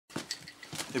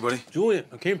Hey, buddy. Julian,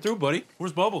 I came through, buddy.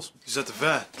 Where's Bubbles? He's at the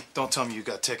vet. Don't tell me you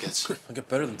got tickets. I got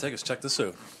better than tickets. Check this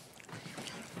out.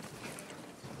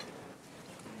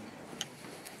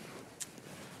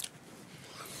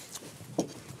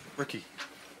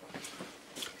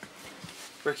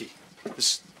 Ricky.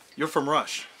 You're from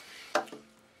Rush.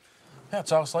 Yeah,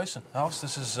 it's Alex Lyson. Alex,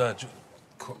 this is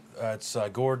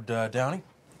Gord Downey.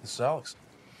 This is Alex.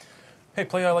 Hey,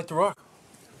 play I Like to Rock.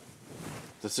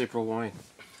 That's April Wine.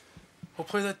 We'll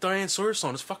play that Diane Sawyer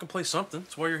song. Let's fucking play something.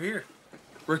 That's why you're here.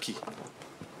 Ricky.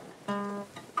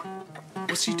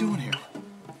 What's he doing here?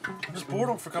 I just bored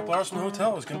him for a couple hours from the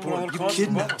hotel. I was gonna put on a little You concert.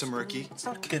 kidnapped him, Ricky. It's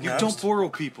not You kidnapped. don't borrow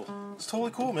people. It's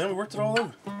totally cool, man. We worked it all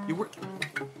out. You were...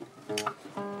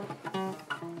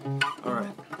 All right.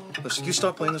 Listen, can you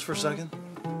stop playing this for a second?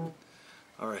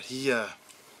 All right,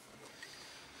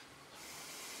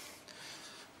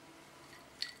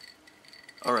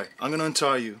 All right, I'm gonna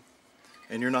untie you,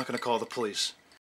 and you're not gonna call the police.